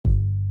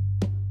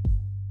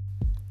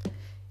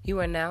You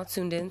are now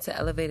tuned in to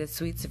Elevated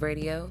Suites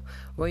Radio,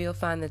 where you'll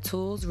find the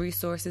tools,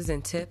 resources,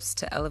 and tips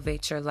to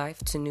elevate your life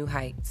to new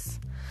heights.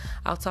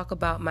 I'll talk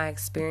about my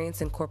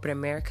experience in corporate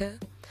America,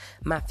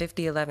 my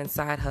 5011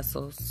 side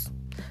hustles,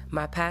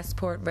 my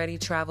passport-ready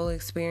travel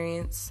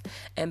experience,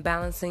 and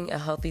balancing a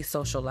healthy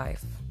social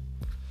life.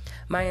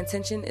 My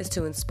intention is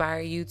to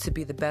inspire you to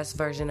be the best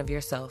version of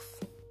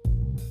yourself.